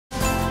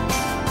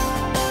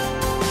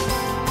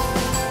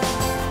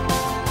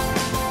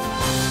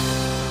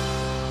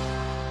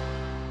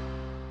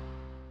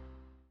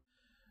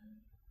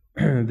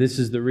This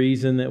is the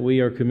reason that we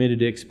are committed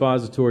to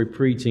expository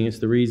preaching. It's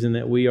the reason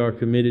that we are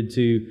committed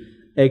to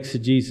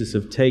exegesis,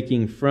 of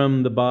taking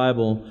from the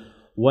Bible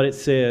what it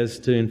says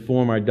to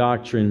inform our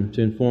doctrine,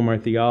 to inform our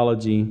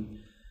theology.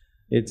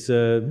 It's,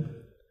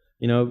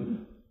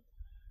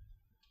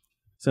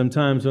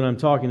 sometimes when I'm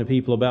talking to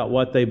people about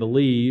what they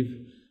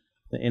believe,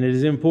 and it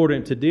is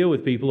important to deal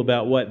with people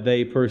about what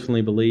they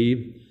personally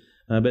believe,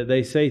 but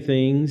they say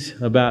things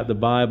about the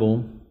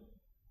Bible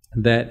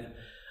that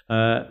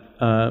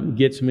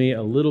gets me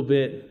a little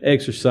bit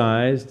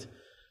exercised.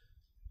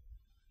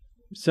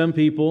 Some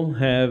people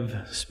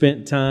have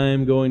spent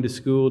time going to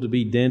school to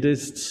be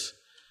dentists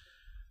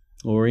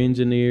or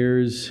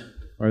engineers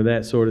or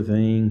that sort of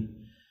thing.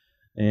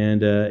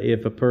 And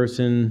if a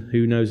person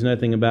who knows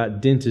nothing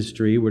about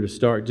dentistry were to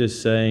start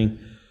just saying,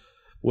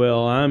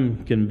 well,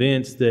 I'm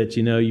convinced that,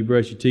 you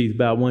brush your teeth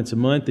about once a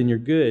month and you're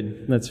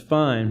good, that's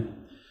fine.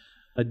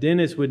 A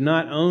dentist would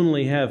not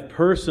only have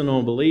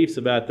personal beliefs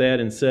about that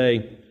and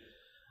say,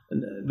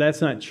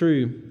 that's not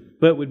true,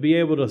 but would be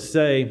able to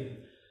say,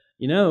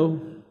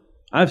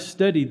 I've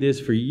studied this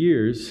for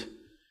years,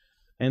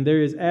 and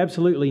there is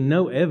absolutely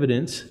no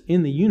evidence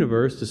in the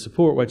universe to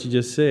support what you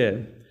just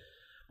said.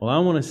 Well, I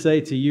want to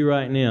say to you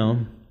right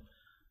now,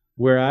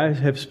 where I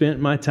have spent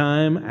my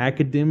time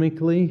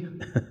academically,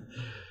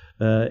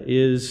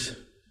 is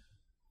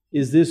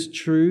this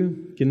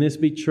true? Can this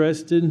be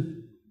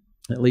trusted?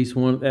 At least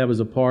that was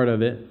a part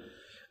of it.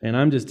 And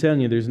I'm just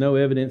telling you, there's no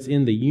evidence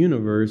in the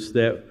universe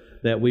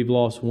that we've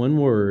lost one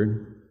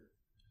word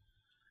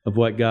of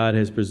what God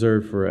has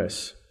preserved for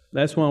us.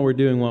 That's why we're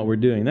doing what we're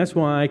doing. That's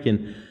why I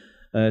can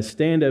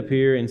stand up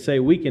here and say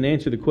we can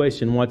answer the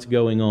question, what's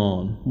going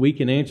on? We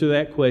can answer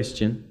that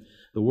question.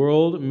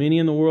 Many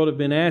in the world have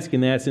been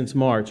asking that since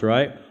March,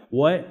 right?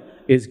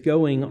 What is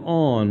going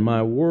on?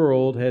 My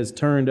world has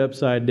turned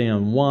upside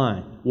down.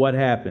 Why? What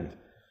happened?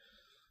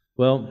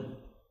 Well,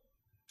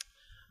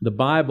 the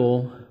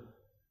Bible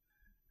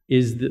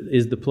is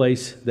the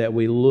place that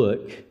we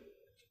look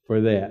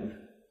for that.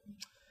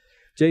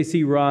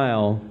 J.C.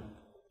 Ryle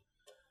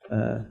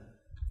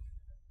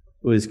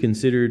was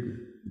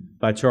considered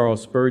by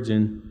Charles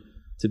Spurgeon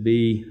to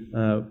be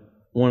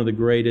one of the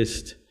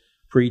greatest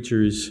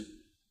preachers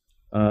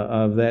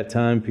of that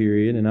time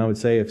period. And I would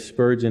say if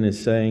Spurgeon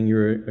is saying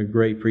you're a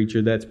great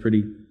preacher, that's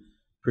pretty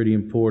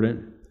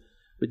important.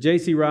 But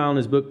J.C. Ryle in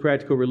his book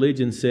Practical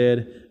Religion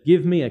said,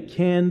 give me a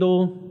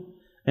candle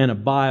and a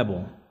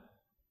Bible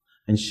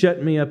and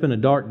shut me up in a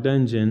dark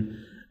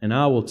dungeon and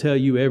I will tell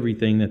you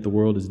everything that the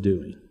world is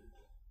doing.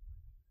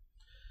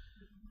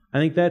 I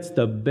think that's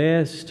the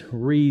best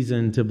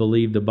reason to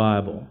believe the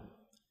Bible.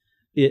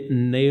 It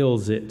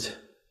nails it.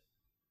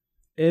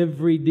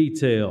 Every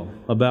detail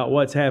about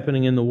what's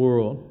happening in the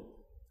world,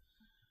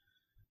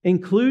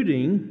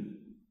 including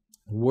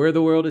where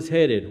the world is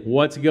headed,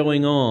 what's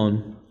going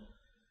on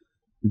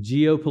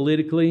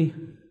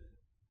geopolitically,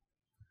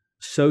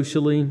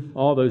 socially,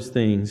 all those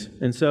things.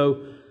 And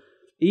so,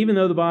 even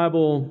though the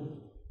Bible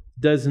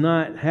does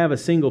not have a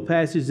single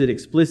passage that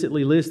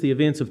explicitly lists the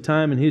events of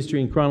time and history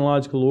in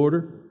chronological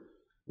order,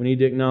 we need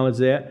to acknowledge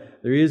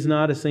that. There is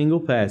not a single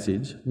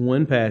passage,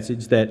 one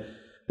passage, that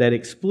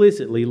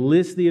explicitly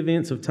lists the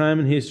events of time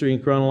and history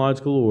in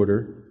chronological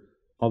order,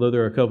 although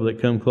there are a couple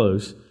that come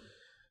close.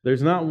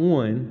 There's not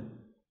one.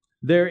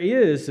 There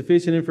is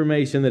sufficient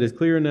information that is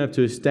clear enough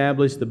to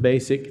establish the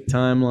basic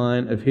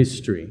timeline of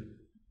history.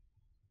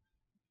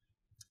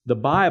 The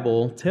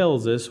Bible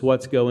tells us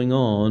what's going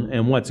on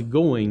and what's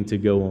going to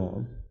go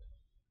on.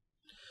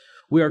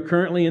 We are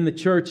currently in the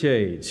church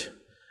age.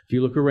 If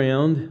you look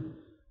around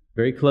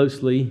very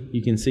closely,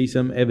 you can see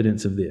some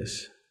evidence of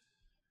this.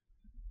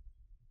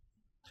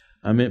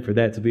 I meant for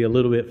that to be a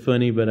little bit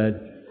funny, but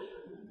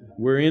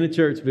we're in a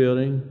church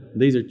building.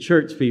 These are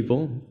church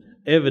people.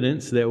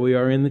 Evidence that we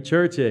are in the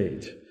church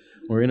age.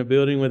 We're in a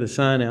building with a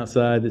sign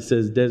outside that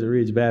says Desert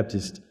Ridge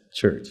Baptist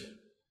Church.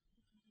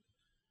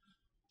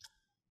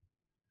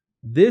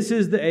 This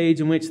is the age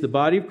in which the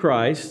body of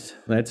Christ,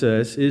 that's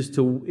us, is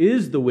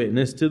the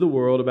witness to the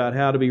world about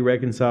how to be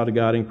reconciled to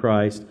God in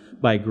Christ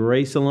by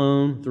grace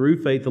alone,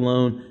 through faith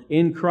alone,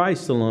 in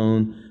Christ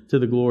alone, to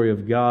the glory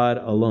of God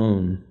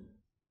alone.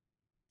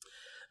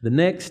 The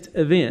next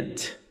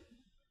event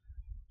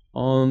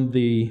on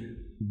the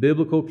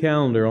biblical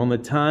calendar, on the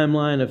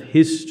timeline of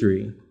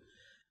history,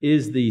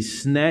 is the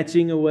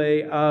snatching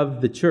away of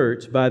the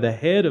church by the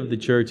head of the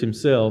church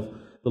himself,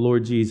 the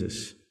Lord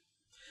Jesus.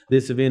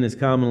 This event is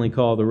commonly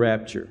called the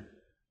Rapture.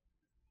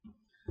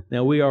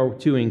 Now, we are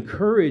to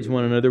encourage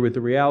one another with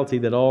the reality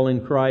that all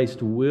in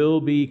Christ will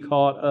be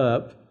caught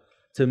up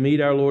to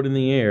meet our Lord in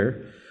the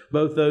air,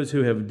 both those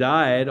who have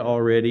died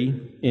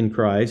already in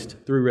Christ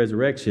through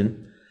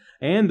resurrection,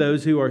 and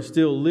those who are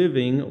still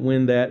living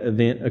when that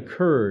event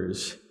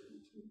occurs.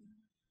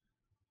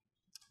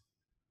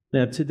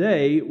 Now,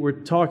 today,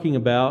 we're talking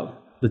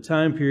about the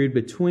time period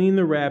between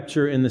the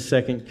rapture and the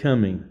second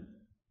coming.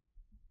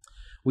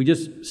 We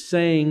just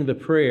sang the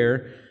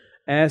prayer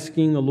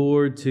asking the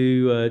Lord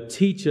to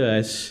teach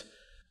us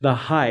the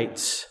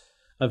heights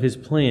of His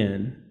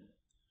plan.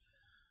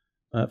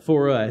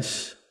 for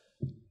us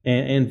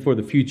and for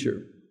the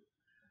future.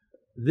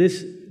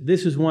 This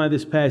is why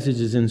this passage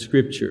is in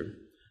Scripture.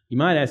 You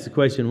might ask the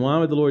question, why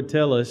would the Lord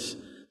tell us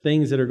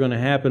things that are going to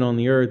happen on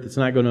the earth that's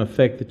not going to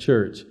affect the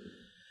church?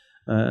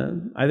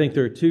 I think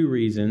there are two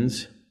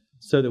reasons.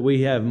 So that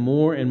we have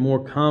more and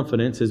more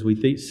confidence as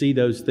we see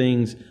those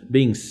things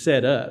being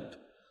set up.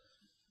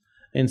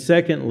 And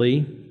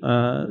secondly,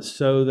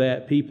 so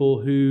that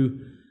people who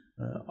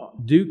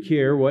do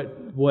care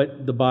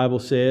what the Bible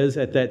says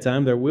at that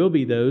time, there will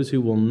be those who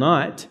will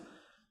not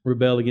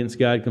rebel against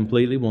God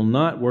completely, will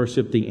not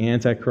worship the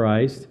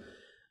Antichrist,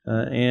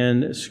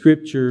 and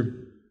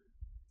Scripture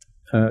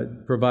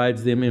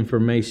provides them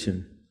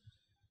information.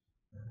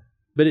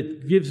 But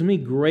it gives me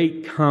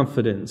great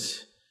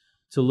confidence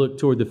to look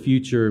toward the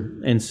future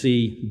and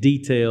see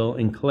detail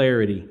and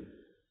clarity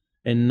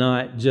and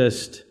not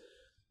just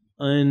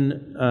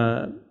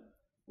unreadable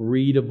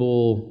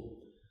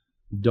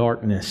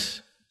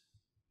darkness.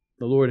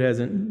 The Lord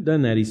hasn't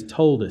done that. He's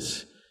told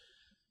us.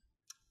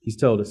 He's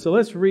told us. So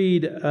let's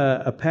read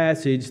a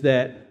passage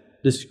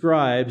that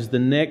describes the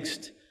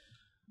next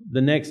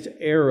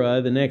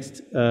era, the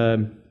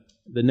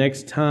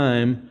next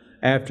time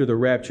after the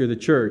rapture of the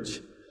church.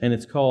 And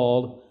it's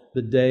called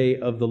the day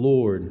of the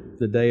Lord.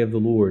 The day of the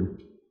Lord.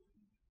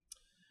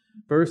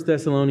 1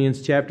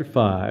 Thessalonians chapter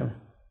 5,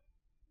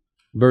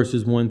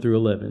 verses 1 through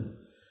 11.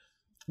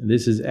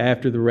 This is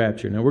after the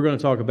rapture. Now we're going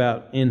to talk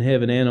about in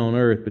heaven and on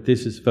earth, but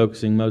this is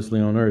focusing mostly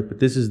on earth. But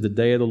this is the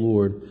day of the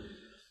Lord.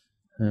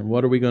 And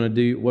what are we going to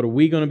do? What are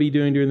we going to be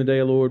doing during the day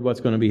of the Lord?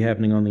 What's going to be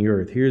happening on the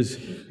earth?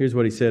 Here's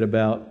what he said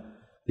about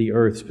the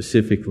earth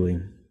specifically.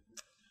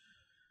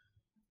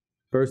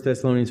 1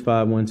 Thessalonians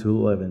 5, 1 to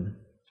 11.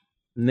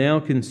 Now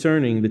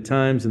concerning the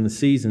times and the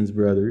seasons,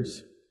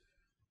 brothers,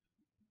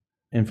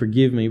 and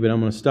forgive me, but I'm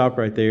going to stop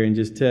right there and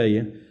just tell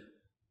you,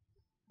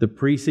 the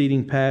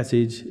preceding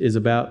passage is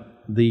about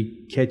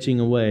the catching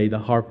away, the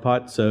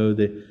harpazo,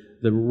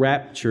 the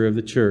rapture of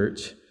the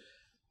church.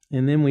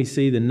 And then we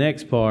see the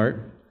next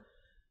part,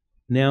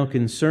 now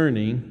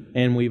concerning,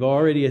 and we've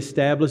already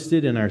established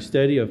it in our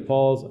study of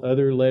Paul's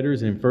other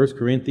letters in 1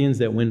 Corinthians,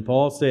 that when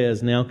Paul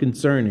says now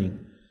concerning,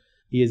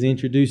 he is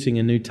introducing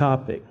a new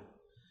topic.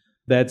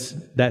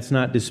 That's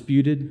not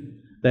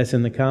disputed. That's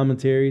in the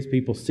commentaries.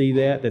 People see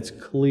that. That's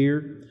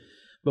clear.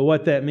 But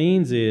what that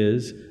means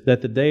is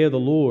that the day of the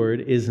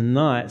Lord is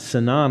not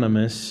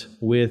synonymous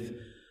with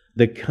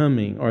the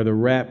coming or the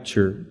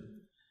rapture.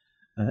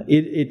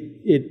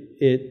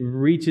 It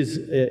reaches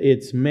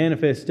its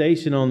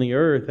manifestation on the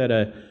earth at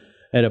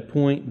a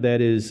point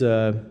that is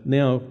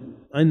now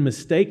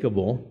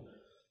unmistakable.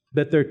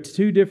 But they're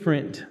two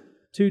different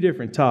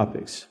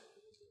topics.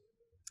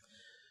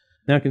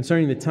 Now,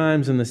 concerning the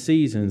times and the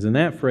seasons, and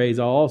that phrase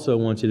I also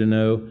want you to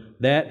know,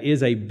 that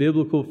is a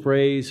biblical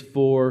phrase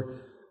for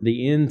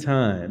the end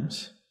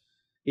times.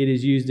 It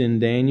is used in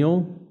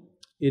Daniel.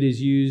 It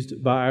is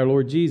used by our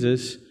Lord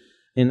Jesus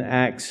in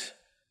Acts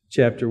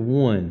chapter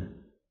 1.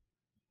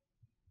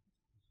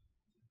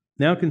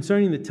 Now,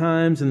 concerning the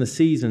times and the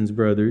seasons,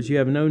 brothers, you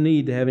have no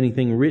need to have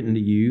anything written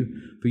to you,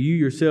 for you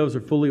yourselves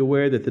are fully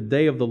aware that the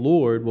day of the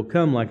Lord will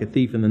come like a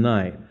thief in the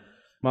night.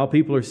 While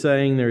people are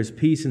saying there is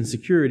peace and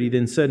security,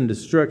 then sudden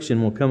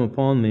destruction will come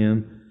upon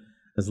them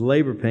as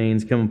labor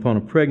pains come upon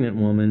a pregnant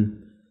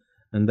woman,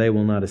 and they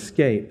will not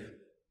escape.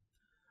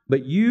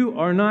 But you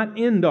are not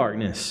in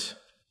darkness,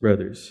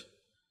 brothers,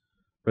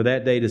 for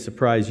that day to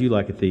surprise you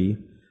like a thief.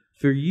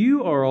 For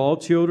you are all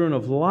children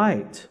of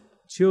light,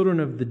 children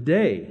of the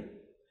day.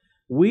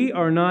 We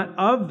are not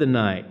of the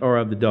night or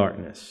of the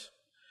darkness.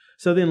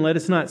 So then let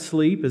us not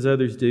sleep as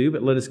others do,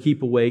 but let us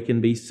keep awake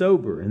and be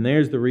sober. And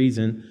there's the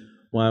reason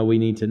why we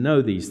need to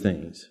know these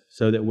things,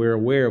 so that we're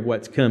aware of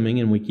what's coming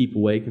and we keep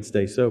awake and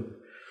stay sober.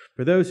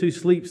 For those who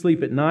sleep,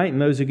 sleep at night,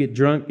 and those who get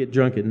drunk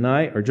at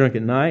night, or drunk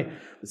at night.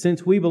 But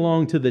since we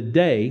belong to the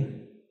day,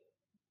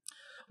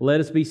 let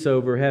us be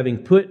sober, having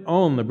put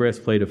on the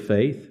breastplate of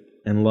faith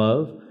and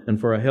love, and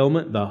for a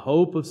helmet, the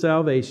hope of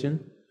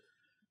salvation.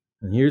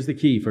 And here's the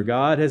key, for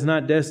God has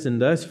not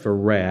destined us for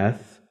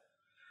wrath,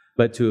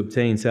 but to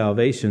obtain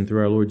salvation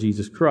through our Lord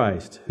Jesus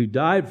Christ, who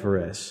died for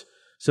us,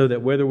 so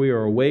that whether we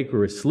are awake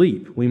or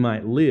asleep, we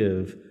might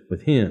live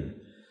with Him.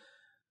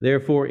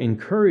 Therefore,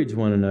 encourage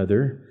one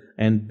another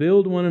and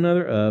build one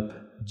another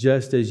up,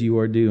 just as you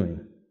are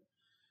doing.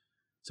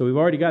 So we've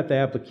already got the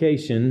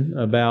application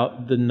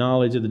about the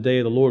knowledge of the day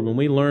of the Lord. When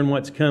we learn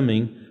what's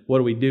coming, what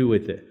do we do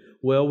with it?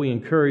 Well, we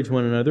encourage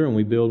one another and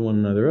we build one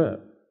another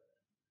up.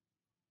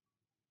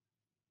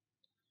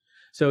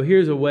 So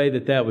here's a way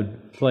that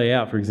would play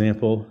out. For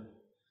example,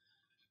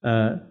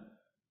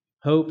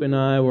 Hope and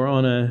I were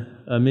on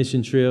a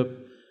mission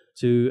trip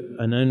to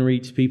an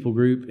unreached people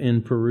group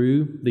in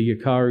Peru, the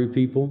Yakaru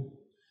people.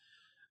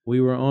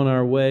 We were on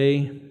our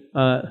way,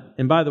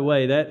 and by the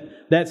way,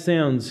 that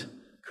sounds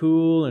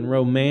cool and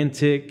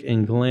romantic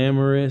and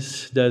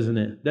glamorous, doesn't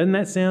it? Doesn't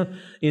that sound?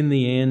 In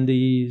the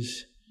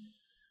Andes,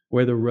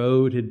 where the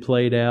road had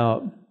played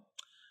out,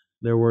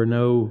 there were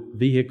no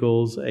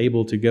vehicles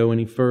able to go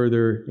any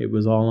further. It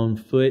was all on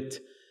foot.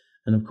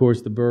 And of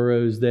course, the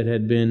burros that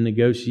had been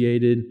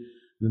negotiated,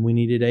 we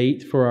needed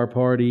 8 for our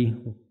party.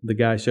 The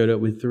guy showed up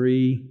with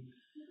 3.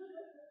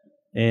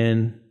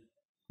 And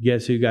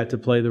guess who got to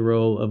play the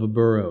role of a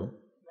burro?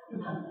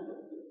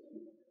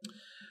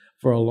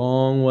 For a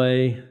long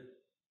way,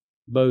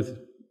 both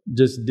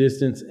just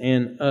distance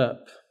and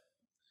up.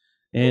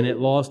 And it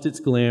lost its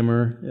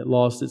glamour, it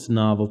lost its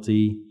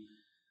novelty,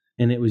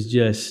 and it was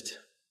just,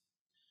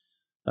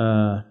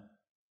 I'm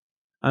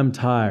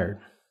tired.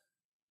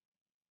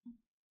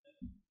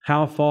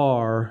 How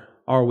far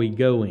are we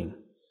going?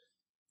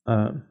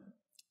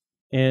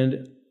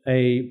 And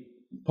a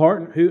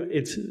partner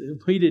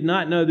he did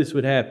not know this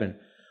would happen,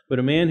 but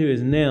a man who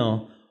is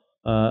now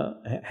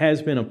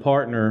has been a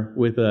partner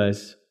with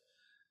us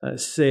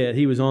said,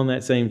 he was on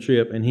that same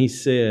trip, and he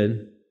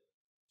said,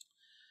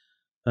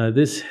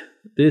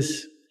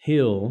 this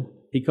hill,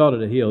 he called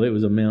it a hill, it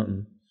was a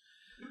mountain.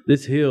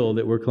 This hill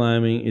that we're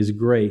climbing is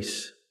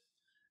grace.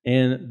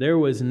 And there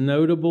was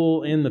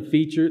notable in the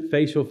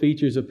facial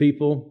features of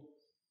people,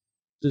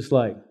 just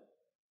like,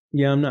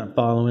 yeah, I'm not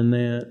following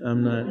that.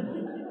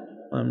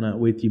 I'm not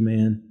with you,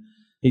 man.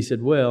 He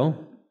said,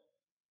 well,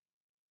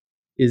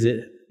 is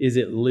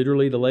it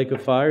literally the lake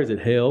of fire? Is it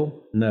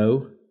hell?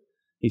 No.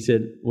 He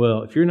said,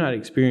 well, if you're not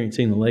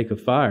experiencing the lake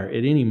of fire,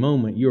 at any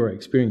moment you are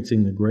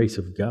experiencing the grace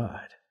of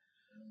God,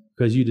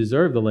 because you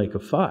deserve the lake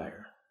of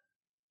fire.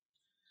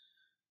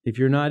 If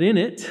you're not in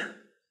it,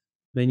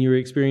 then you're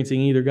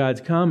experiencing either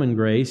God's common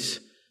grace,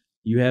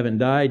 you haven't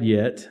died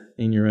yet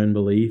in your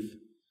unbelief,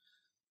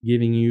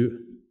 giving you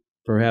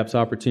perhaps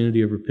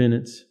opportunity of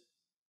repentance,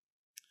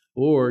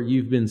 or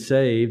you've been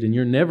saved and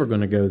you're never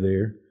going to go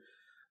there.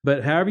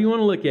 But however you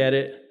want to look at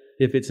it,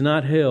 if it's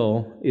not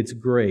hell, it's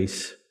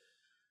grace.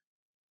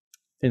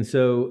 And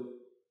so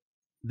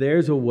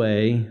there's a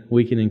way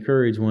we can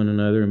encourage one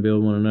another and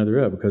build one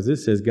another up, because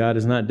this says God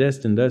has not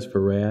destined us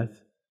for wrath.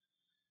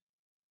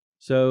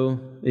 So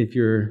if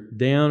you're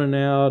down and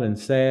out and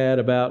sad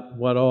about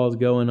what all is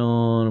going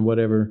on or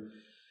whatever,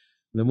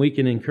 then we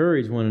can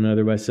encourage one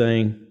another by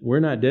saying, we're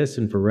not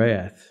destined for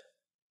wrath.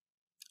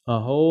 A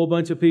whole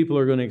bunch of people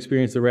are going to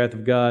experience the wrath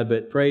of God,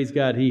 but praise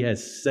God, He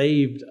has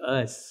saved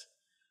us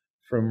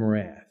from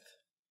wrath.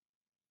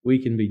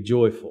 We can be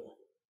joyful.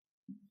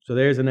 So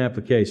there's an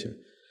application.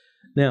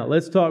 Now,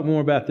 let's talk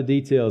more about the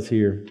details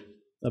here,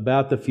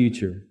 about the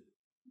future.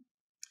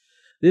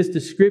 This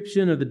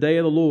description of the day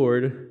of the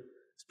Lord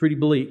is pretty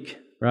bleak,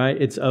 right?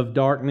 It's of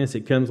darkness.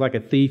 It comes like a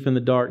thief in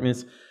the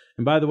darkness.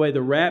 And by the way,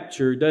 the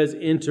rapture does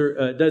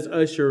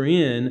usher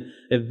in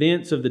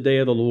events of the day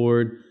of the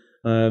Lord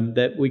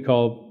that we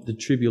call the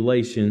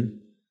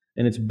tribulation,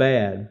 and it's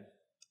bad.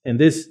 And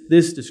this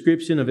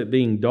description of it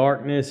being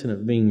darkness and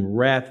of being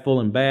wrathful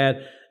and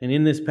bad, and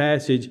in this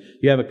passage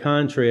you have a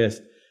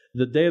contrast.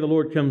 The day of the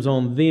Lord comes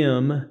on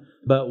them,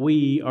 but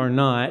we are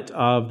not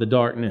of the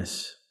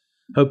darkness.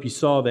 Hope you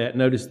saw that,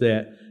 notice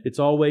that. It's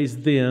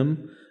always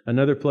them.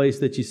 Another place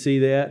that you see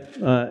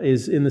that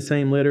is in the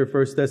same letter,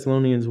 1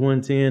 Thessalonians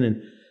 1:10,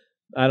 and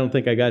I don't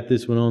think I got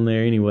this one on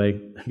there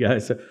anyway,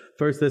 guys.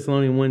 1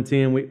 Thessalonians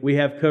 1:10, we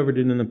have covered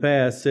it in the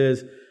past,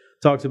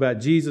 talks about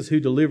Jesus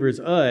who delivers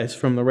us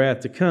from the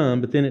wrath to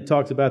come, but then it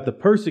talks about the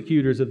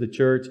persecutors of the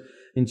church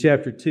in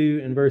chapter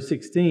 2 and verse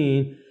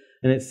 16,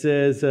 and it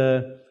says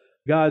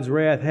God's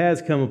wrath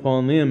has come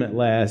upon them at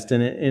last,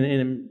 and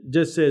it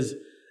just says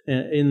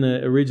in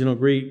the original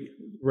Greek,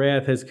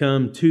 wrath has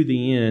come to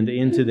the end,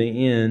 into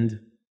the end.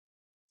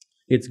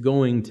 It's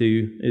going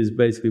to, is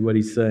basically what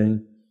he's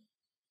saying.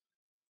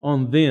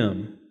 On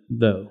them,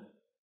 though.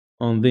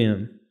 On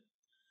them.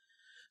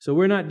 So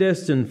we're not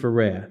destined for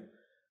wrath.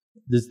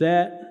 Does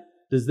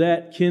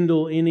that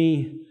kindle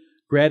any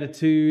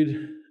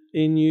gratitude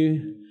in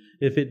you?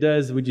 If it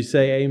does, would you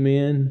say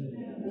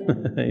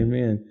amen?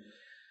 Amen.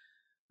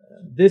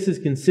 This is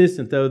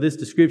consistent, though. This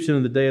description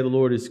of the day of the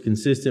Lord is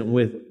consistent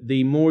with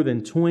the more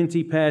than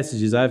 20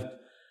 passages.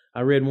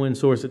 I read one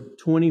source of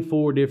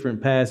 24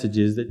 different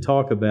passages that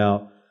talk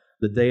about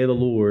the day of the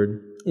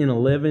Lord in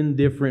 11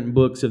 different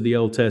books of the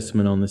Old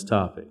Testament on this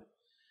topic.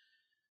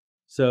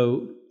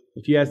 So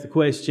if you ask the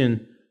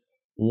question,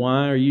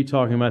 why are you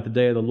talking about the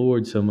day of the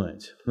Lord so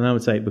much? And I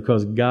would say,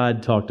 because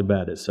God talked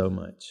about it so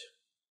much.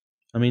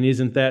 I mean,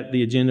 isn't that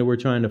the agenda we're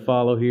trying to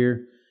follow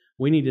here?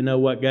 We need to know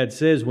what God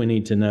says we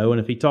need to know.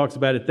 And if He talks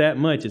about it that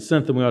much, it's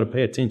something we ought to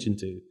pay attention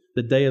to.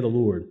 The day of the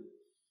Lord.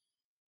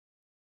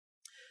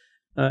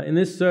 In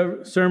this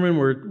sermon,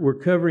 we're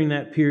covering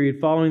that period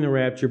following the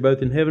rapture,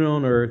 both in heaven and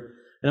on earth.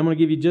 And I'm going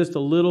to give you just a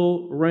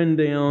little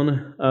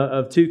rundown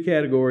of two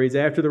categories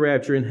after the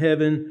rapture, in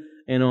heaven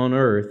and on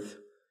earth.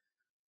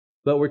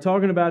 But we're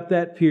talking about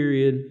that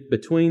period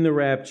between the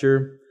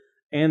rapture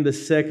and the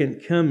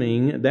second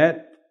coming,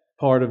 that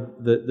part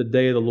of the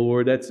day of the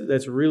Lord.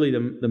 That's really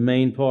the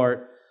main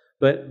part.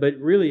 But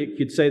really, it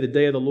could say the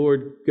day of the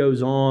Lord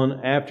goes on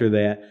after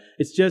that.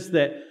 It's just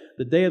that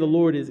the day of the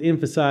Lord is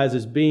emphasized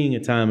as being a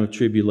time of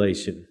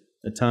tribulation,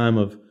 a time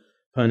of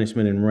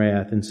punishment and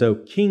wrath. And so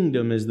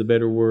kingdom is the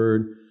better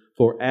word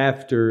for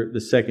after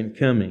the second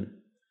coming.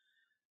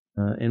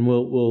 And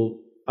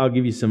I'll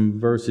give you some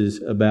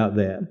verses about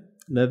that.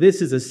 Now,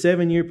 this is a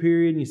 7-year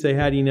period, and you say,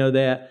 how do you know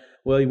that?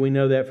 Well, we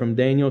know that from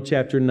Daniel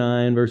chapter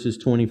 9, verses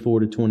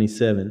 24 to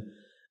 27.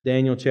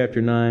 Daniel chapter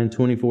 9,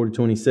 24 to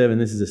 27.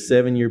 This is a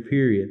 7-year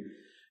period.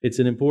 It's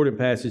an important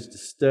passage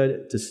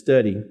to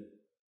study.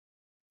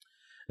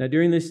 Now,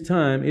 during this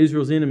time,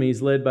 Israel's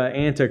enemies, led by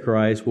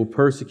Antichrist, will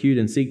persecute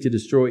and seek to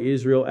destroy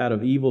Israel out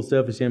of evil,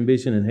 selfish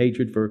ambition and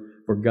hatred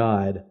for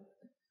God.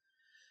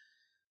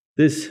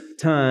 This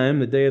time,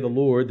 the day of the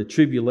Lord, the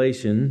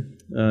tribulation,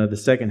 the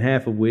second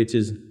half of which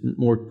is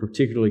more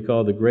particularly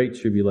called the Great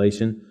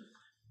Tribulation,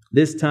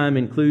 this time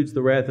includes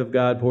the wrath of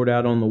God poured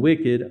out on the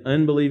wicked,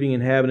 unbelieving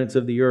inhabitants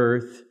of the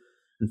earth.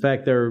 In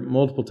fact, they're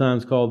multiple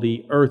times called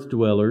the earth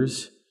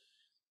dwellers.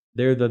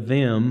 They're the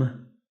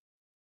them,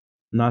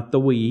 not the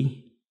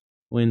we,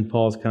 in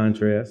Paul's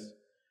contrast.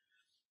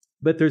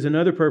 But there's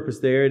another purpose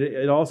there.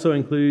 It also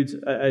includes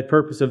a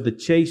purpose of the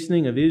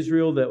chastening of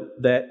Israel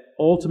that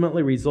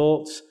ultimately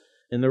results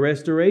in the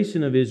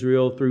restoration of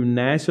Israel through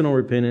national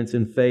repentance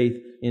and faith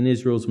in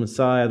Israel's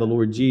Messiah, the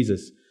Lord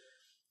Jesus.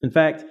 In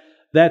fact,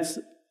 that's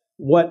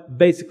what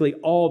basically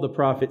all the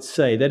prophets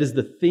say. That is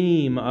the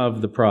theme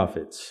of the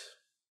prophets.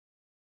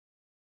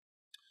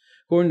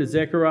 According to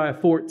Zechariah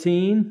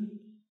 14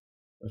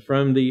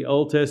 from the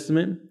Old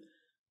Testament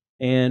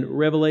and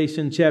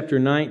Revelation chapter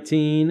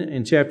 19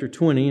 and chapter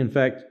 20, in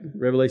fact,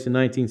 Revelation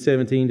 19,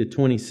 17 to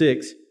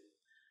 26,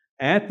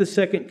 at the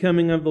second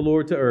coming of the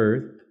Lord to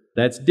earth,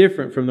 that's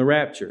different from the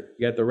rapture.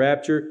 You got the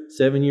rapture,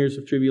 7 years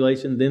of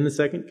tribulation, then the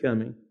second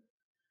coming.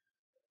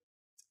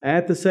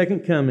 At the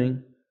second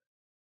coming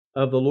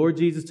of the Lord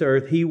Jesus to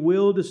earth, He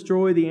will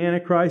destroy the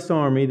Antichrist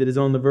army that is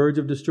on the verge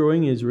of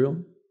destroying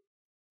Israel.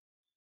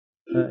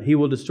 He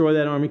will destroy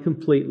that army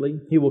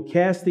completely. He will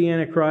cast the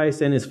Antichrist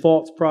and his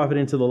false prophet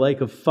into the lake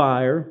of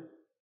fire.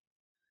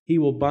 He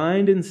will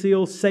bind and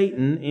seal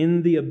Satan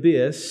in the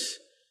abyss.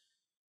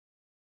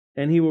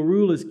 And He will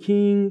rule as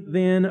king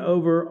then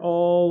over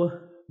all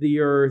the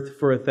earth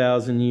for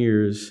 1,000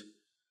 years.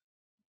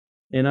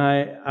 And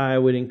I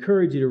would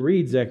encourage you to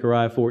read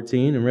Zechariah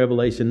 14 and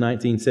Revelation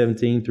 19,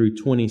 17 through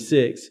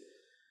 26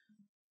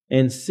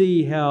 and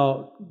see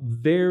how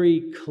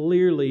very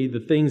clearly the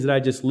things that I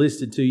just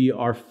listed to you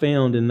are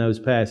found in those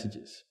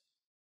passages.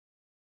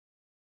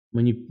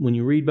 When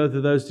you read both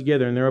of those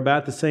together, and they're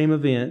about the same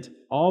event,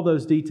 all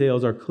those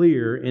details are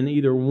clear in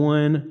either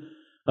one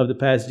of the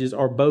passages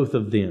or both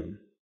of them.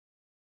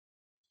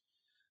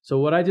 So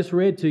what I just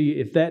read to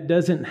you, if that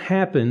doesn't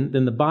happen,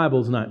 then the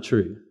Bible's not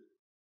true.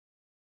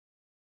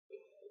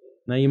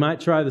 Now you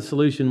might try the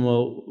solution,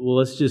 well,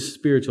 let's just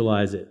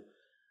spiritualize it.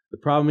 The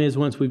problem is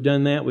once we've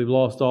done that, we've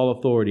lost all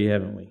authority,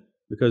 haven't we?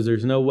 Because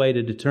there's no way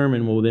to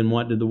determine, well, then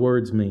what did the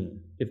words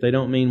mean? If they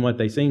don't mean what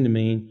they seem to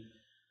mean,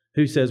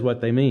 who says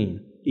what they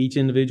mean? Each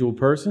individual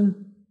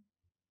person?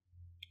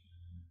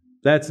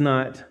 That's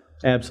not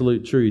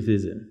absolute truth,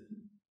 is it?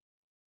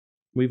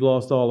 We've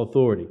lost all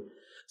authority.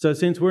 So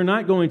since we're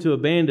not going to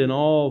abandon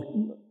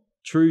all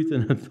truth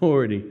and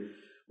authority,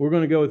 we're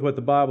going to go with what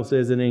the Bible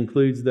says, and it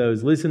includes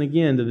those. Listen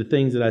again to the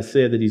things that I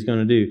said that He's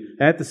going to do.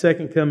 At the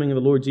second coming of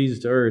the Lord Jesus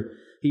to earth,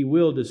 He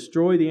will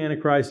destroy the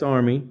Antichrist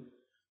army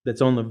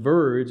that's on the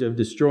verge of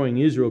destroying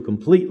Israel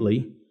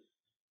completely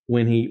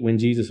when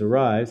Jesus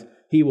arrives.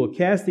 He will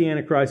cast the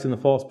Antichrist and the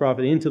false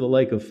prophet into the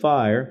lake of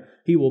fire.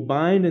 He will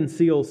bind and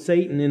seal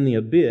Satan in the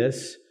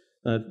abyss.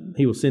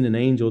 He will send an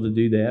angel to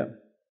do that.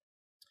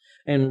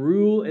 And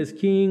rule as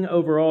king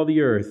over all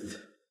the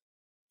earth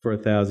for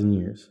 1,000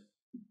 years.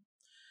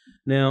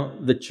 Now,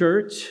 the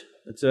church,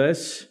 that's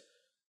us,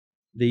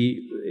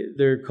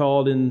 they're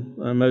called in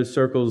most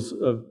circles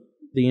of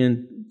the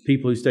end,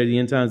 people who study the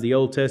end times, the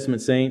Old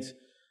Testament saints,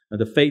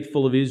 the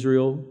faithful of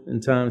Israel in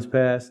times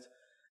past,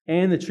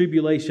 and the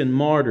tribulation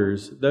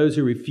martyrs, those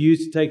who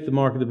refuse to take the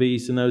mark of the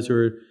beast and those who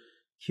are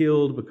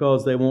killed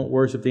because they won't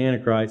worship the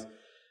Antichrist.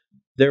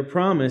 They're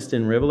promised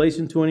in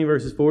Revelation 20,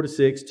 verses 4 to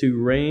 6,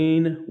 to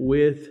reign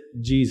with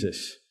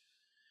Jesus.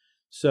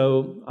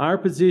 So our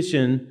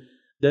position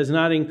does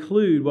not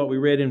include what we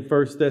read in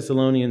 1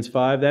 Thessalonians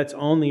 5. That's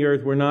on the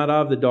earth. We're not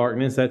of the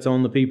darkness. That's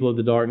on the people of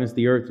the darkness,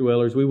 the earth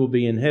dwellers. We will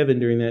be in heaven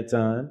during that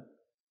time.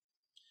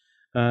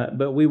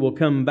 But we will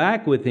come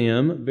back with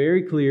Him,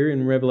 very clear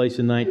in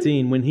Revelation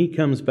 19, when He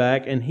comes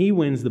back and He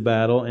wins the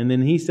battle, and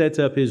then He sets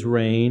up His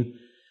reign,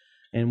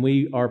 and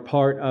we are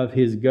part of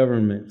His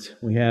government.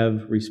 We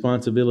have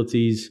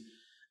responsibilities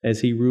as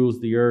He rules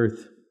the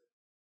earth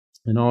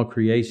and all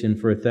creation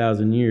for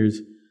 1,000 years.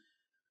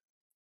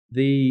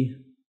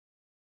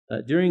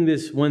 During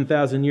this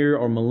 1,000-year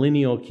or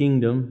millennial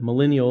kingdom,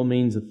 millennial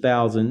means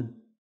 1,000,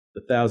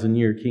 the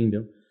 1,000-year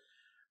kingdom,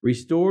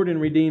 restored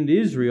and redeemed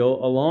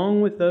Israel,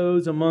 along with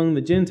those among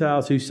the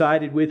Gentiles who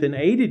sided with and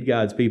aided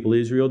God's people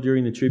Israel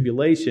during the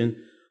tribulation,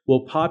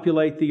 will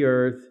populate the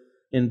earth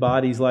in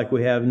bodies like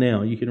we have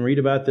now. You can read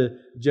about the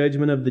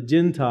judgment of the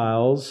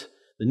Gentiles.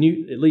 At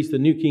least the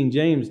New King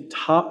James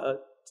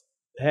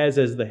has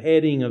as the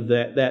heading of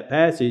that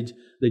passage,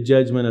 the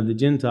judgment of the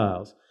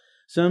Gentiles.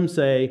 Some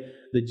say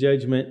the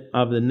judgment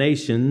of the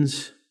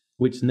nations,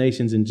 which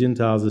nations and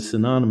Gentiles is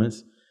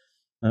synonymous.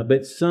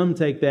 But some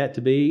take that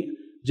to be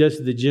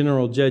just the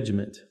general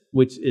judgment,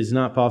 which is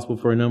not possible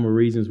for a number of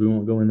reasons. We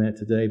won't go in that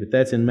today, but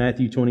that's in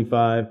Matthew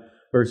 25,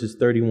 verses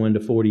 31 to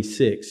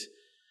 46.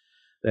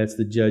 That's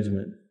the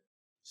judgment.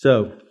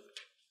 So,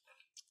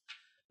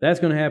 that's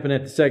going to happen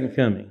at the second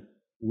coming.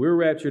 We're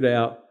raptured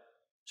out.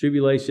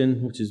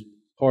 Tribulation, which is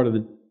part of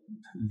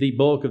the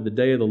bulk of the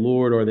day of the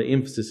Lord, or the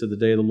emphasis of the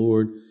day of the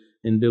Lord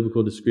in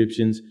biblical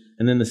descriptions.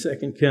 And then the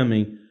second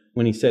coming,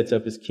 when He sets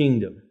up His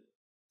kingdom.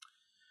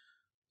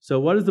 So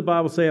what does the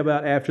Bible say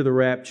about after the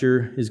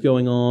rapture is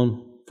going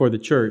on for the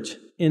church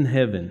in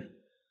heaven?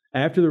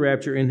 After the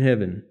rapture in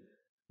heaven.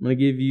 I'm going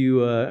to give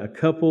you a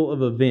couple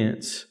of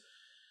events,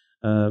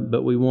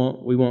 but we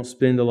won't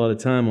spend a lot of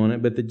time on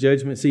it. But the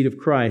judgment seat of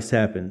Christ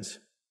happens.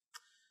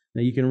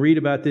 Now you can read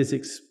about this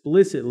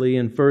explicitly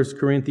in 1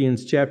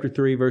 Corinthians chapter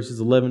 3, verses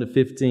 11 to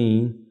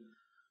 15,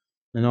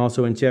 and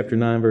also in chapter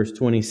 9, verse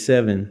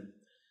 27.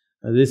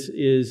 This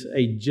is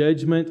a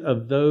judgment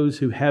of those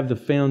who have the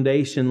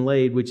foundation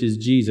laid, which is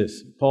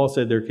Jesus. Paul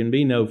said there can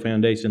be no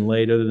foundation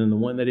laid other than the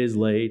one that is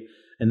laid,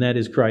 and that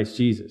is Christ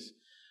Jesus.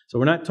 So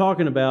we're not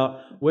talking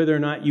about whether or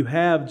not you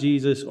have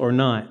Jesus or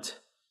not.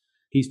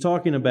 He's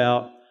talking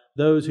about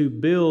those who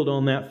build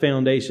on that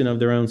foundation of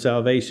their own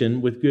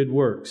salvation with good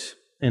works,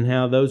 and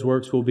how those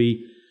works will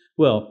be,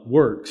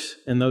 works,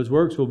 and those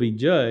works will be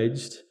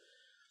judged.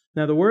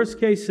 Now, the worst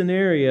case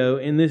scenario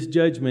in this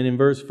judgment in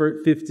verse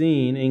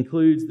 15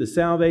 includes the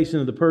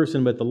salvation of the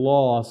person, but the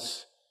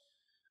loss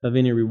of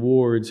any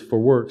rewards for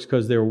works,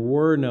 because there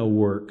were no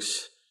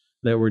works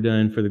that were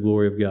done for the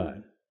glory of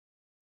God.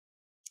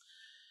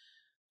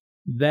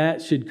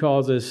 That should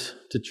cause us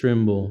to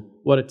tremble.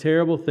 What a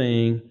terrible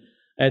thing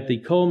at the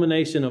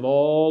culmination of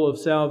all of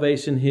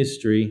salvation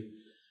history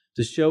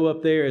to show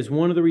up there as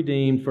one of the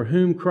redeemed for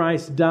whom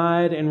Christ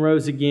died and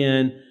rose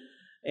again,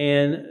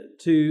 and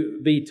to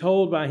be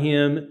told by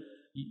Him,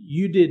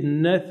 you did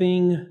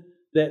nothing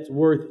that's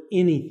worth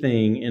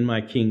anything in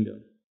my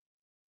kingdom.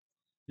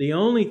 The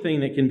only thing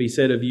that can be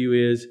said of you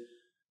is,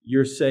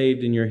 you're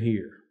saved and you're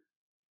here.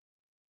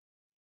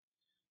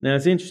 Now,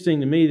 it's interesting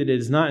to me that it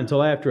is not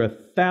until after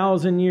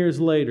 1,000 years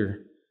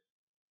later,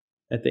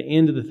 at the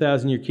end of the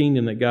 1,000-year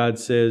kingdom, that God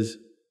says,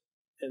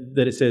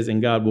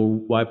 and God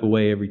will wipe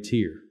away every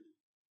tear.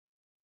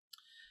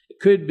 It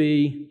could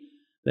be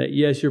that,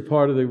 yes, you're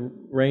part of the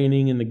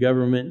reigning and the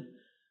government,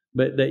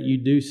 but that you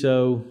do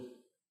so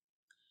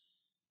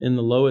in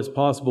the lowest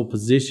possible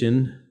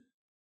position,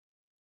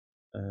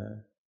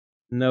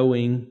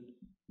 knowing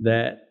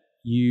that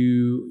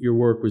your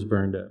work was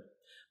burned up.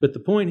 But the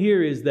point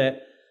here is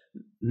that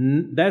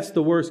that's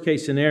the worst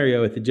case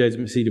scenario at the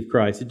judgment seat of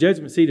Christ. The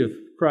judgment seat of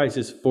Christ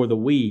is for the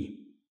we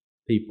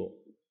people.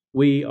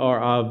 We are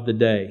of the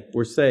day.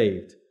 We're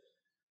saved.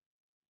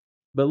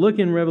 But look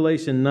in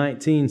Revelation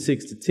 19,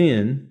 6 to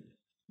 10,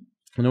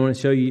 and I want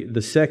to show you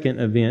the second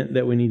event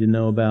that we need to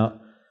know about,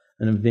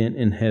 an event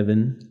in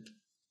heaven.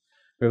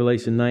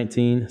 Revelation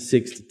 19,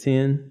 6 to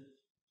 10.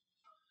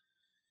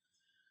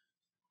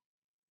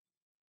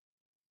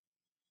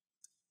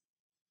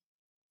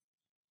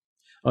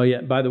 Oh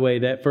yeah, by the way,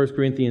 that 1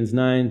 Corinthians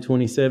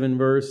 9:27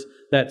 verse,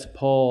 that's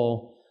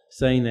Paul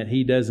saying that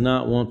he does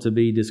not want to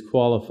be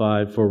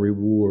disqualified for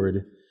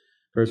reward.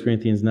 1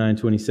 Corinthians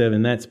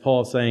 9:27, that's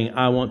Paul saying,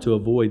 I want to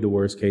avoid the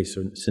worst case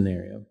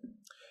scenario.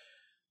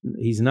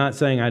 He's not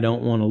saying I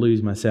don't want to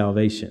lose my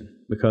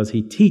salvation, because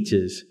he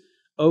teaches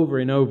over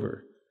and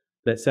over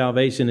that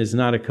salvation is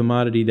not a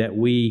commodity that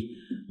we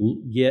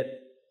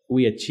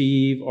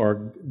achieve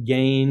or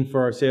gain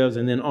for ourselves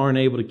and then aren't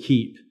able to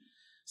keep.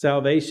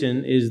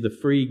 Salvation is the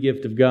free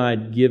gift of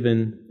God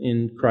given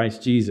in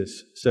Christ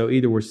Jesus. So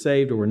either we're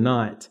saved or we're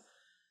not.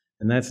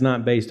 And that's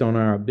not based on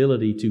our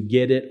ability to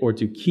get it or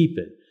to keep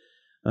it.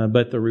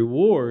 But the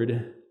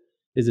reward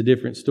is a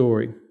different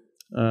story.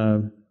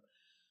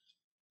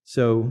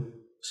 So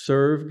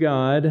serve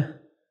God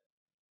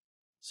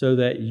so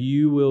that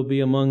you will be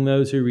among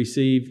those who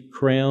receive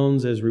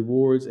crowns as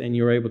rewards, and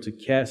you're able to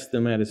cast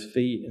them at His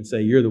feet and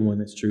say, you're the one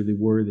that's truly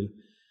worthy.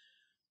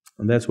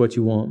 And that's what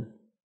you want.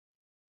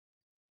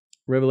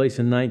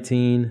 Revelation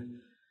 19,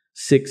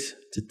 6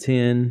 to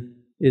 10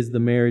 is the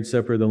marriage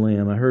supper of the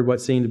Lamb. I heard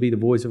what seemed to be the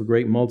voice of a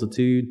great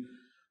multitude,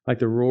 like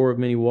the roar of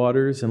many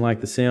waters, and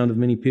like the sound of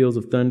many peals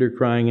of thunder,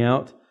 crying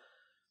out,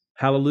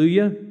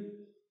 Hallelujah!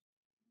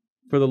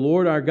 For the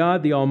Lord our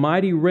God, the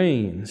Almighty,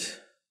 reigns.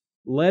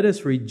 Let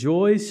us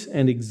rejoice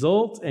and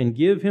exult and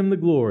give Him the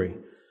glory.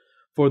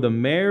 For the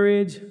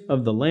marriage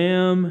of the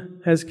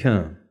Lamb has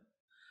come,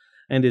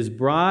 and His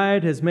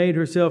bride has made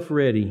herself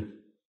ready.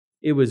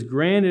 It was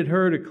granted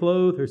her to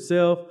clothe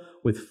herself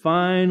with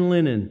fine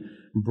linen,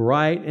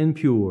 bright and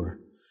pure.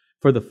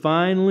 For the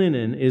fine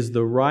linen is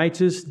the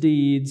righteous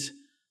deeds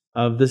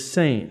of the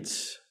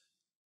saints.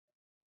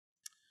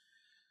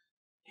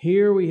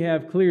 Here we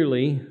have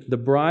clearly the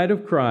bride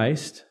of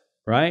Christ,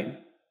 right?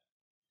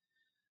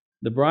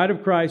 The bride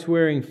of Christ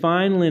wearing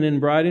fine linen,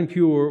 bright and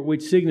pure,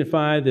 which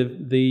signify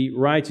the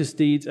righteous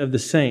deeds of the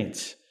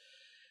saints.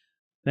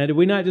 Now, did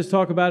we not just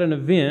talk about an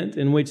event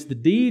in which the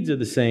deeds of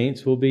the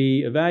saints will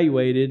be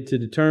evaluated to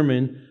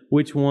determine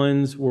which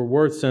ones were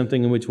worth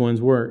something and which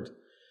ones weren't?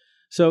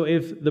 So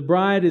if the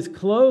bride is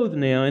clothed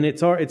now, and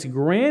it's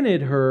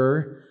granted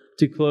her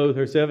to clothe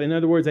herself, in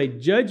other words, a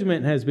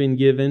judgment has been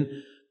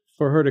given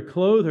for her to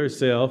clothe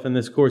herself, and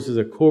this, of course, is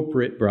a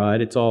corporate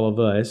bride, it's all of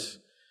us,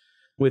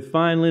 with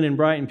fine linen,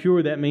 bright and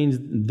pure, that means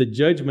the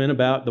judgment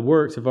about the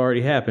works have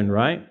already happened,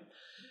 right?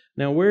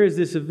 Now, where is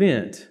this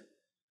event?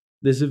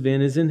 This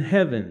event is in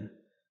heaven.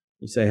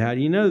 You say, how do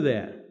you know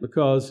that?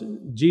 Because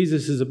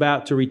Jesus is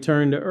about to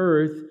return to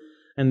earth,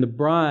 and the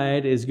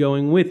bride is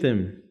going with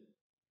him.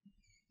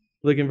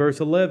 Look in verse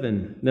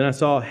 11. Then I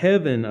saw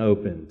heaven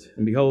opened,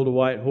 and behold, a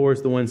white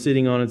horse, the one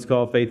sitting on it is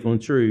called Faithful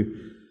and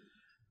True.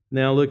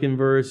 Now look in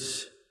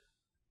verse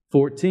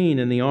 14.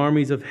 And the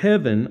armies of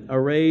heaven,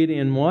 arrayed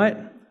in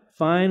what?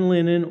 Fine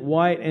linen,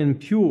 white and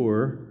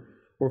pure,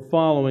 were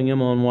following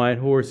him on white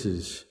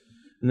horses.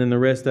 And then the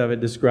rest of it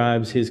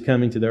describes his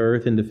coming to the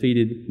earth and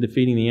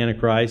defeating the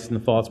Antichrist and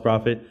the false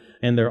prophet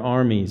and their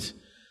armies.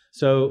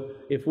 So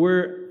if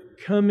we're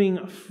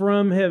coming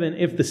from heaven,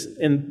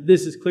 and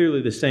this is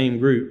clearly the same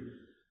group,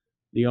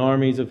 the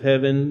armies of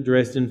heaven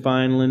dressed in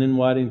fine linen,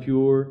 white and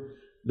pure,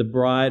 the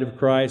bride of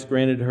Christ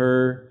granted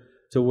her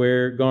to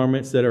wear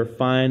garments that are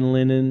fine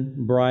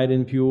linen, bright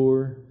and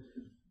pure.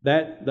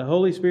 That the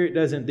Holy Spirit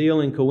doesn't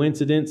deal in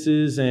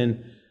coincidences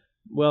and,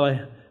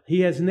 well,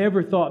 He has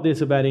never thought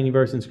this about any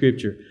verse in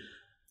Scripture.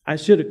 I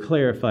should have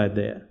clarified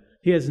that.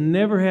 He has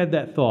never had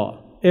that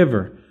thought,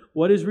 ever.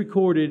 What is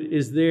recorded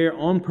is there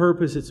on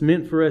purpose. It's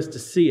meant for us to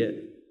see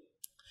it.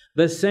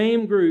 The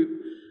same group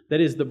that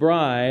is the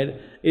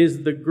bride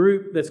is the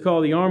group that's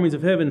called the armies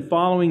of heaven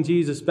following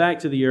Jesus back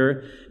to the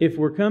earth.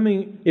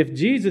 If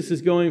Jesus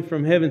is going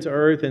from heaven to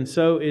earth and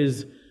so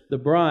is the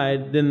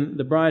bride, then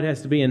the bride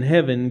has to be in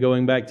heaven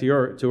going back to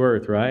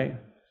earth, right?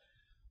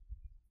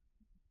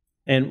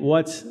 And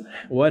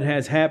what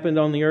has happened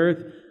on the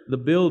earth? The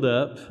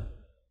buildup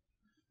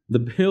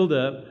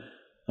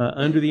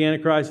under the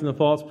Antichrist and the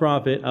false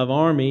prophet of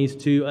armies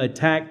to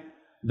attack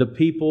the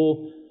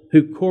people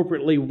who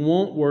corporately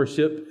won't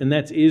worship, and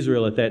that's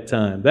Israel at that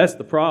time. That's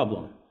the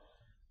problem.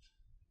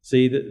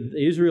 See,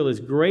 Israel is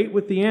great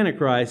with the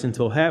Antichrist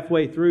until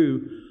halfway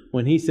through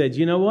when he said,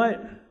 you know what?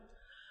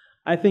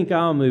 I think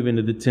I'll move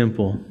into the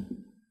temple.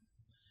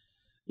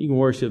 You can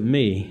worship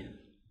me.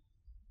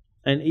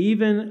 And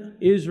even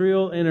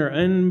Israel, in her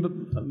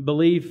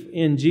unbelief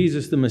in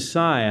Jesus the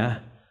Messiah,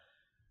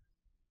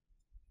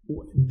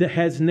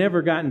 has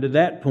never gotten to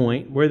that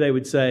point where they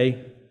would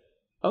say,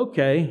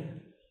 okay,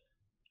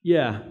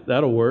 yeah,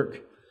 that'll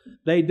work.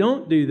 They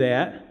don't do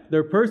that.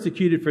 They're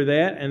persecuted for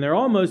that, and they're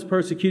almost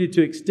persecuted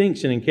to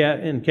extinction.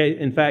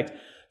 In fact,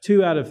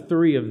 2 out of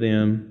 3 of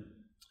them,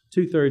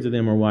 2/3 of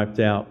them are wiped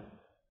out.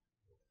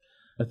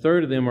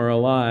 1/3 of them are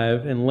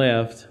alive and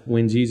left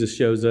when Jesus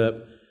shows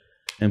up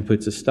and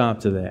puts a stop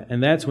to that.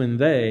 And that's when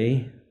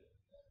they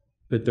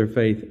put their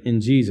faith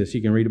in Jesus.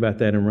 You can read about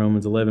that in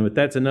Romans 11. But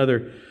that's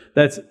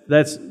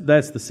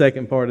the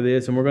second part of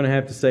this, and we're going to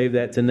have to save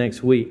that to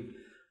next week.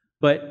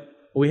 But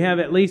we have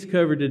at least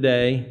covered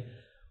today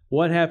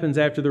what happens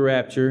after the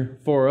rapture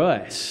for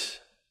us.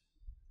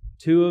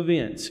 2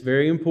 events,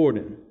 very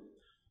important.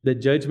 The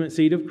judgment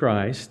seat of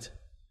Christ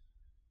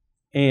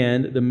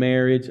and the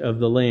marriage of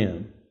the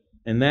Lamb.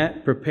 And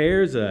that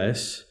prepares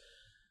us.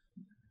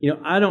 You know,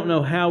 I don't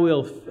know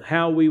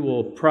how we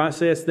will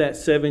process that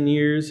 7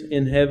 years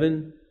in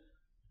heaven.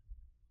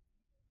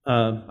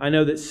 I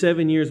know that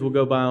 7 years will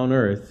go by on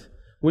earth.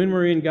 When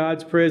we're in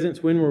God's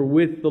presence, when we're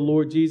with the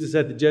Lord Jesus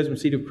at the judgment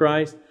seat of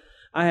Christ,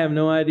 I have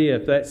no idea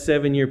if that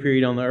 7-year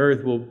period on the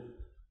earth will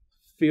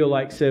feel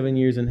like 7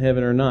 years in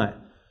heaven or not.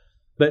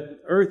 But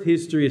earth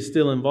history is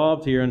still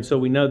involved here, and so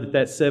we know that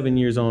that's 7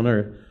 years on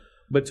earth.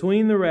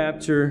 Between the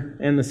rapture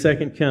and the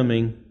second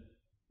coming,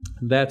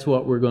 that's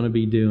what we're going to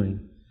be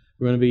doing.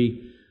 We're going to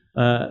be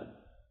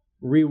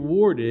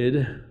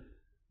rewarded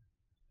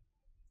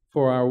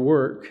for our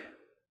work.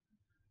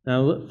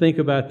 Now, think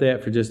about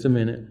that for just a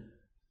minute.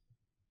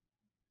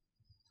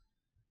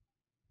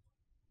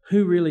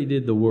 Who really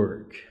did the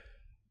work?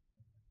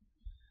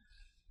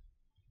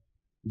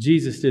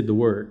 Jesus did the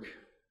work.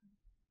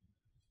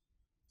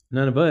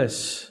 None of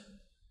us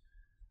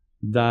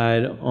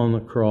died on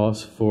the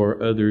cross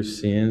for others'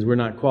 sins. We're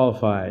not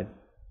qualified.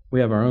 We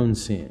have our own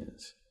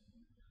sins.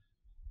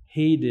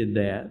 He did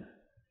that.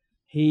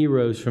 He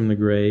rose from the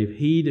grave.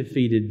 He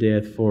defeated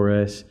death for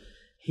us.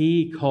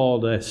 He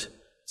called us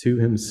to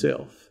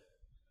Himself.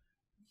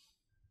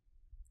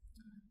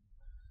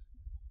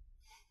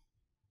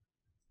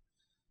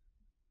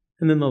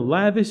 And then the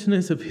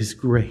lavishness of His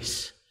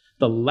grace,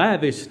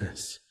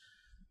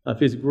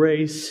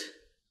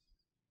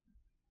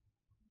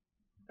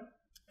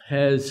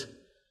 has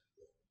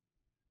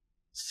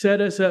set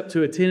us up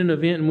to attend an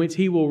event in which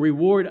He will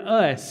reward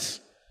us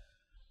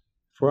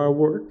for our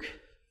work.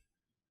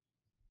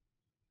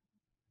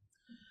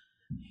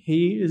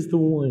 He is the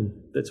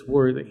one that's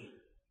worthy.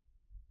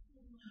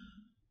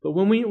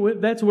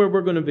 But that's where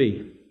we're going to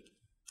be.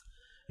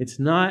 It's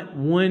not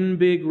one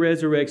big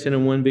resurrection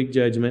and one big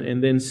judgment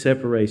and then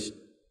separation.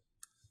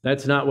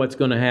 That's not what's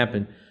going to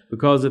happen.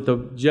 Because at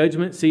the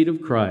judgment seat of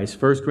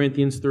Christ, 1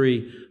 Corinthians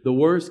 3, the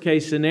worst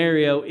case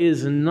scenario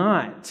is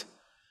not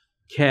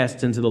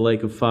cast into the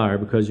lake of fire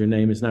because your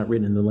name is not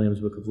written in the Lamb's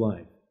Book of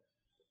Life.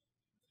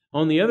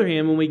 On the other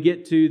hand, when we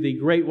get to the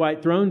great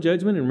white throne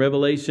judgment in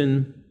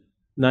Revelation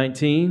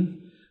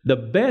 19, the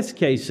best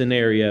case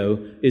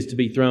scenario is to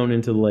be thrown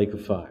into the lake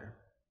of fire.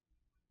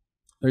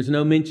 There's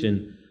no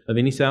mention of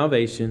any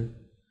salvation,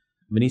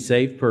 of any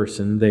saved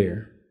person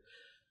there.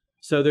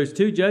 So there's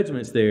two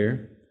judgments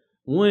there.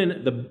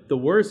 One, the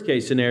worst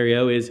case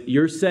scenario is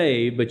you're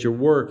saved, but your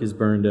work is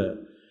burned up.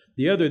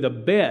 The other, the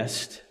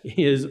best,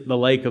 is the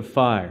lake of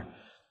fire.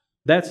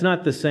 That's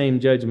not the same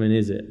judgment,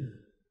 is it?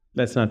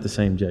 That's not the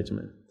same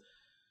judgment.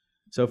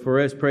 So for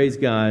us, praise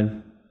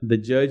God, the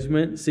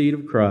judgment seat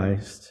of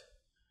Christ,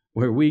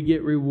 where we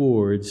get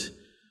rewards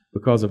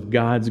because of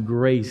God's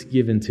grace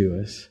given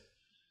to us,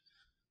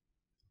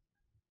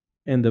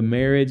 and the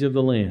marriage of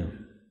the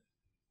Lamb,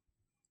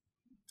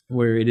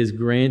 where it is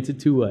granted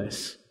to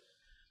us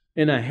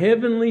in a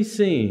heavenly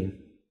scene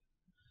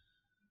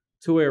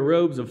to wear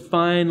robes of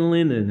fine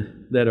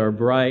linen that are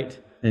bright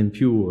and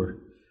pure,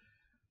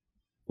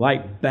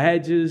 like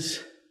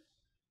badges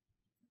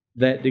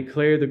that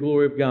declare the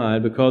glory of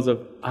God because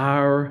of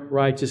our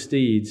righteous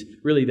deeds,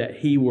 really that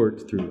He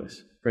worked through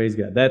us. Praise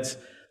God.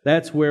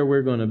 That's where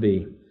we're going to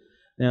be.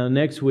 Now,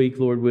 next week,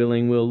 Lord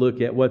willing, we'll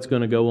look at what's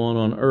going to go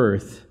on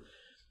earth.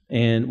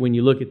 And when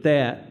you look at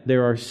that,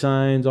 there are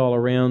signs all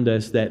around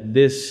us that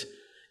this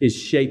is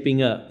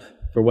shaping up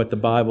for what the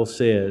Bible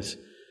says.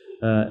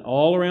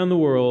 All around the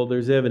world,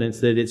 there's evidence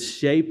that it's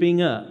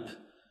shaping up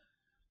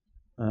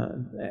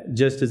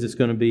just as it's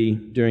going to be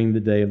during the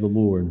day of the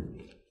Lord.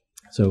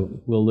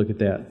 So we'll look at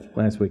that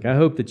last week. I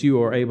hope that you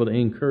are able to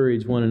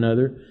encourage one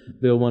another,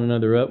 build one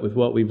another up with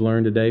what we've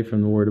learned today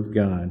from the Word of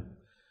God.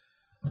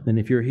 And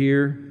if you're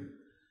here,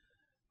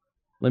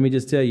 let me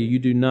just tell you, you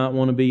do not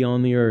want to be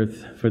on the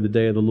earth for the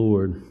day of the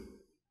Lord.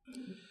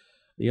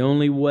 The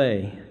only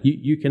way,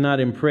 you cannot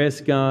impress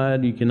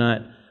God, you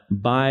cannot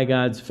buy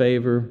God's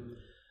favor.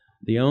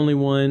 The only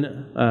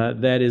one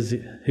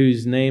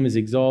whose name is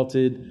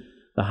exalted,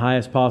 the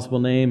highest possible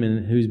name,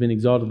 and who's been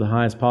exalted to the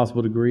highest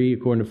possible degree,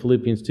 according to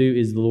Philippians 2,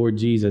 is the Lord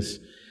Jesus.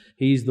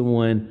 He's the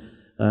one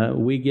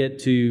we get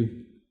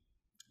to.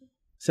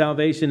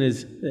 Salvation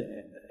is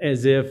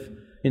as if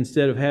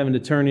instead of having to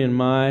turn in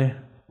my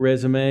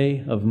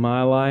resume of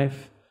my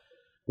life,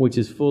 which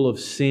is full of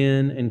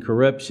sin and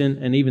corruption,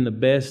 and even the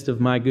best of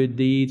my good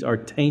deeds are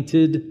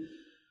tainted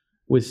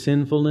with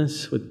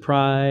sinfulness, with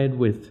pride,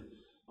 with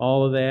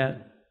all of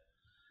that,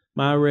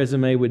 my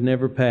resume would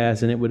never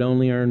pass, and it would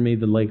only earn me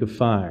the lake of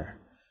fire.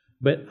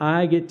 But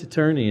I get to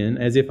turn in,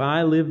 as if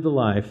I lived the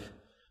life,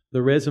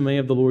 the resume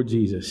of the Lord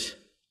Jesus.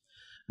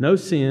 No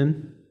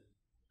sin,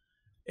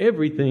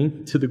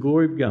 everything to the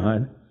glory of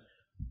God.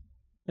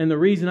 And the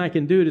reason I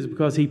can do it is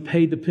because He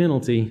paid the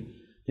penalty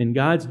in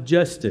God's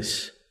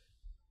justice.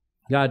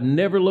 God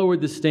never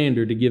lowered the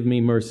standard to give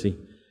me mercy.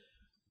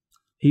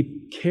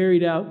 He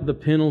carried out the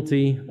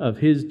penalty of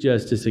His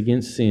justice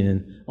against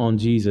sin on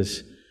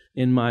Jesus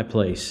in my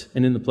place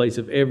and in the place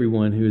of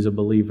everyone who is a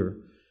believer.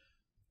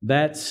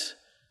 That's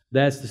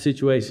the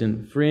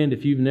situation. Friend,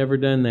 if you've never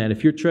done that,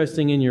 if you're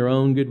trusting in your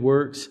own good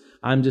works,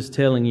 I'm just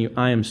telling you,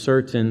 I am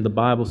certain the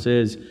Bible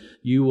says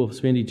you will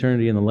spend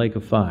eternity in the lake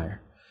of fire.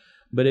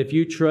 But if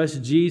you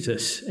trust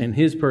Jesus and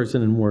His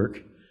person and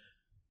work,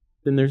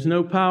 then there's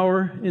no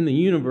power in the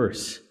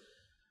universe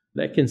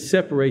that can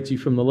separate you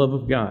from the love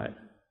of God.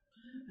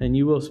 And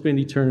you will spend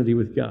eternity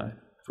with God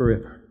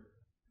forever.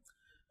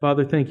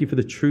 Father, thank You for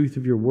the truth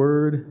of Your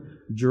word.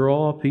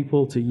 Draw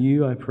people to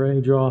You, I pray.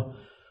 Draw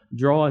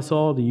us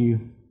all to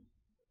You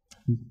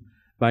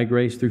by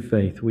grace through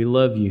faith. We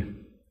love You.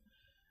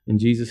 In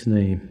Jesus'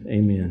 name,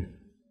 amen.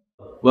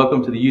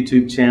 Welcome to the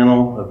YouTube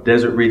channel of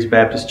Desert Ridge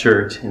Baptist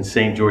Church in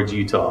St. George,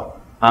 Utah.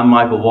 I'm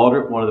Michael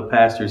Waldrop, one of the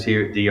pastors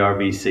here at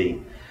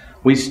DRBC.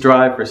 We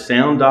strive for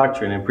sound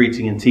doctrine in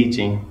preaching and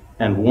teaching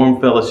and warm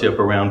fellowship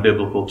around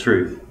biblical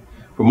truth.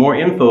 For more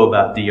info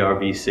about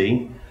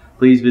DRBC,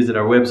 please visit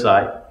our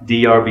website,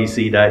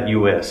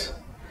 drbc.us.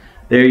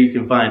 There you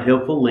can find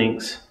helpful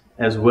links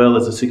as well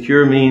as a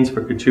secure means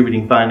for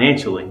contributing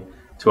financially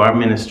to our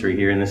ministry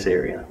here in this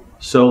area.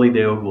 Soli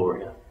Deo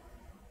Gloria.